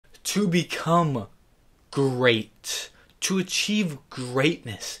To become great, to achieve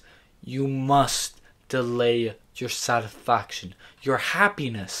greatness, you must delay your satisfaction, your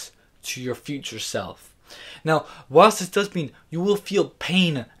happiness to your future self. Now, whilst this does mean you will feel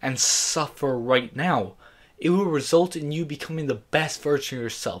pain and suffer right now, it will result in you becoming the best version of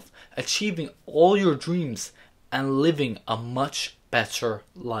yourself, achieving all your dreams, and living a much better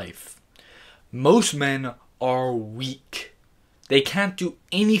life. Most men are weak. They can't do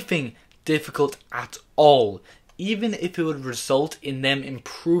anything difficult at all, even if it would result in them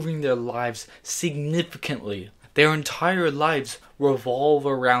improving their lives significantly. Their entire lives revolve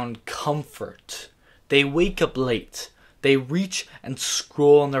around comfort. They wake up late. They reach and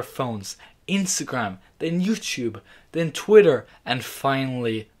scroll on their phones, Instagram, then YouTube, then Twitter, and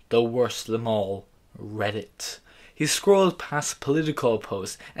finally, the worst of them all, Reddit. He scrolls past political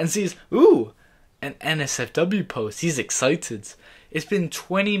posts and sees, ooh, an NSFW post. He's excited. It's been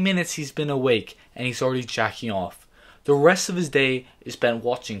 20 minutes he's been awake and he's already jacking off. The rest of his day is spent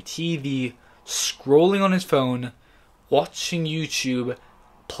watching TV, scrolling on his phone, watching YouTube,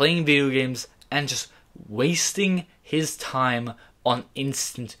 playing video games, and just wasting his time on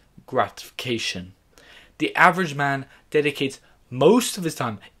instant gratification. The average man dedicates most of his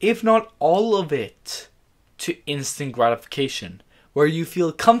time, if not all of it, to instant gratification, where you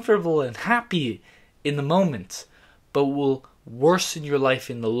feel comfortable and happy in the moment, but will worsen your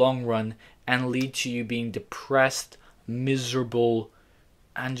life in the long run and lead to you being depressed, miserable,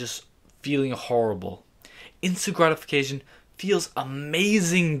 and just feeling horrible. Instant gratification feels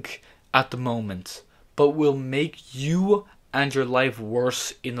amazing at the moment, but will make you and your life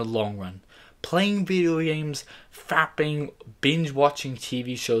worse in the long run. Playing video games, fapping, binge watching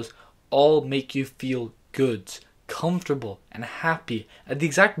TV shows all make you feel good, comfortable, and happy at the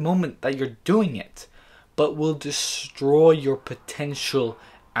exact moment that you're doing it, but will destroy your potential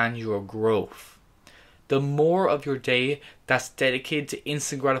and your growth. The more of your day that's dedicated to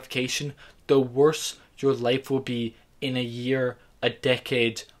instant gratification, the worse your life will be in a year, a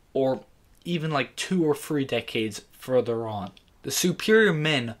decade, or even like 2 or 3 decades further on. The superior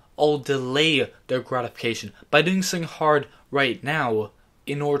men all delay their gratification by doing something hard right now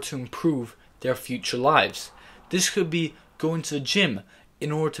in order to improve their future lives. This could be going to the gym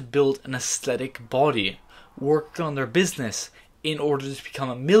in order to build an aesthetic body, working on their business in order to become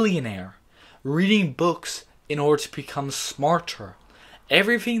a millionaire, reading books in order to become smarter.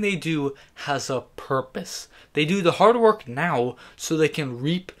 Everything they do has a purpose. They do the hard work now so they can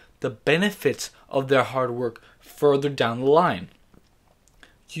reap the benefits of their hard work further down the line.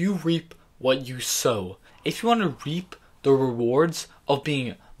 You reap what you sow. If you want to reap the rewards of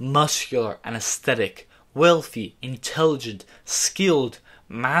being muscular and aesthetic, wealthy, intelligent, skilled,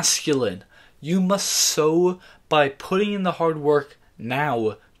 masculine, you must sow by putting in the hard work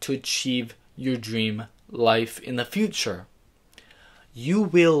now to achieve your dream life in the future. You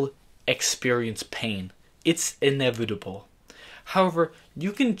will experience pain. It's inevitable. However,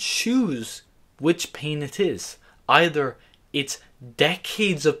 you can choose which pain it is. Either it's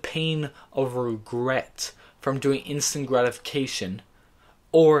decades of pain of regret from doing instant gratification,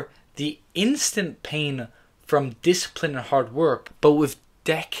 or the instant pain from discipline and hard work, but with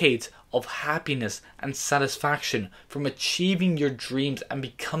decades of happiness and satisfaction from achieving your dreams and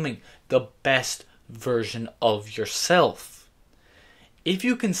becoming the best version of yourself. If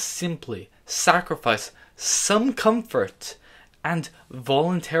you can simply sacrifice some comfort and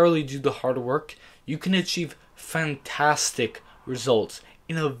voluntarily do the hard work, you can achieve fantastic results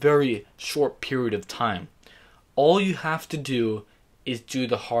in a very short period of time. All you have to do is do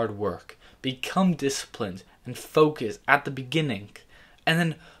the hard work, become disciplined and focus at the beginning, and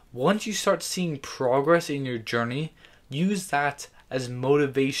then once you start seeing progress in your journey, use that as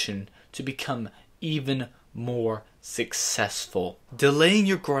motivation to become even more successful. Delaying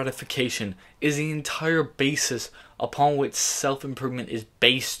your gratification is the entire basis upon which self-improvement is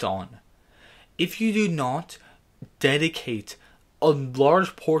based on. If you do not dedicate a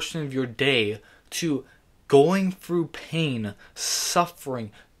large portion of your day to going through pain,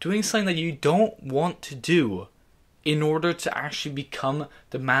 suffering, doing something that you don't want to do in order to actually become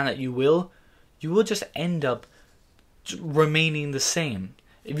the man that you will just end up remaining the same.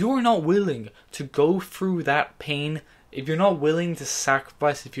 If you are not willing to go through that pain, if you're not willing to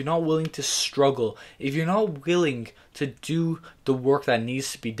sacrifice, if you're not willing to struggle, if you're not willing to do the work that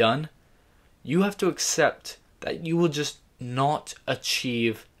needs to be done, you have to accept that you will just not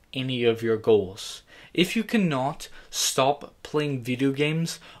achieve any of your goals. If you cannot stop playing video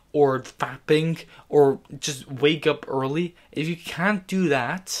games or fapping or just wake up early, if you can't do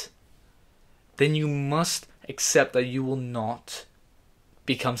that, then you must accept that you will not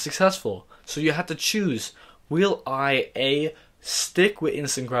become successful. So you have to choose, will I A, stick with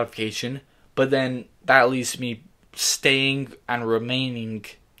instant gratification, but then that leaves me staying and remaining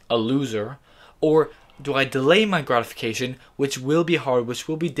a loser, or do I delay my gratification, which will be hard, which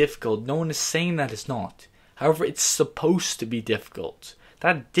will be difficult? No one is saying that it's not. However, it's supposed to be difficult.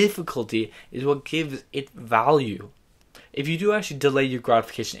 That difficulty is what gives it value. If you do actually delay your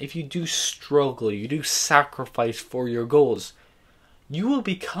gratification, if you do struggle, you do sacrifice for your goals, you will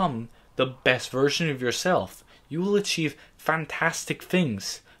become the best version of yourself. You will achieve fantastic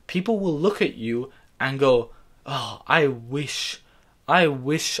things. People will look at you and go, oh, I wish I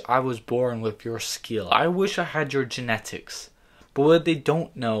was born with your skill. I wish I had your genetics. But what they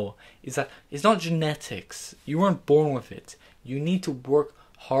don't know is that it's not genetics. You weren't born with it. You need to work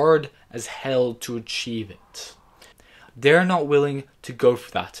hard as hell to achieve it. They're not willing to go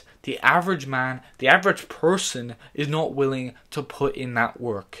for that. The average man, the average person is not willing to put in that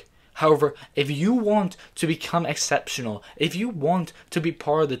work. However, if you want to become exceptional, if you want to be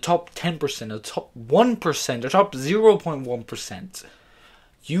part of the top 10%, the top 1%, or top 0.1%,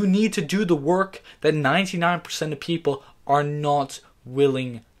 you need to do the work that 99% of people are not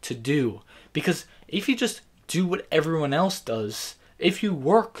willing to do. Because if you just do what everyone else does, if you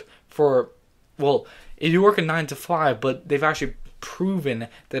work if you work a 9 to 5, but they've actually proven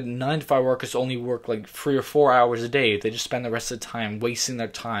that 9 to 5 workers only work like 3 or 4 hours a day. They just spend the rest of the time wasting their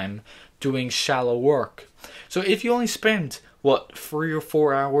time doing shallow work. So if you only spend 3 or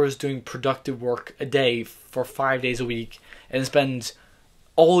 4 hours doing productive work a day for 5 days a week, and spend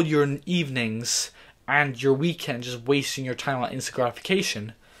all your evenings and your weekend just wasting your time on instant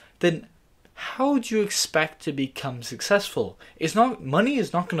gratification, then how do you expect to become successful? Money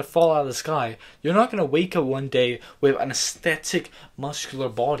is not going to fall out of the sky. You're not going to wake up one day with an aesthetic, muscular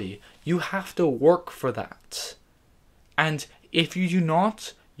body. You have to work for that. And if you do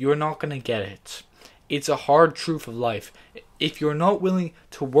not, you're not going to get it. It's a hard truth of life. If you're not willing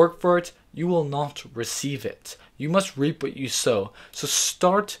to work for it, you will not receive it. You must reap what you sow. So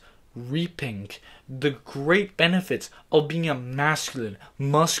start reaping the great benefits of being a masculine,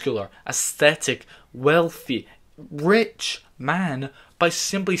 muscular, aesthetic, wealthy, rich man by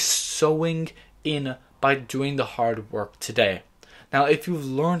simply sowing in, by doing the hard work today. Now, if you've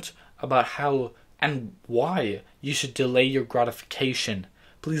learned about how and why you should delay your gratification,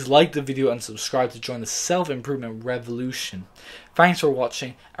 please like the video and subscribe to join the self-improvement revolution. Thanks for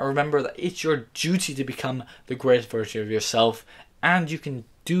watching, and remember that it's your duty to become the greatest version of yourself, and you can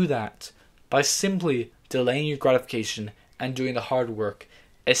do that by simply delaying your gratification and doing the hard work,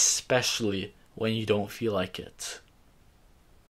 especially when you don't feel like it.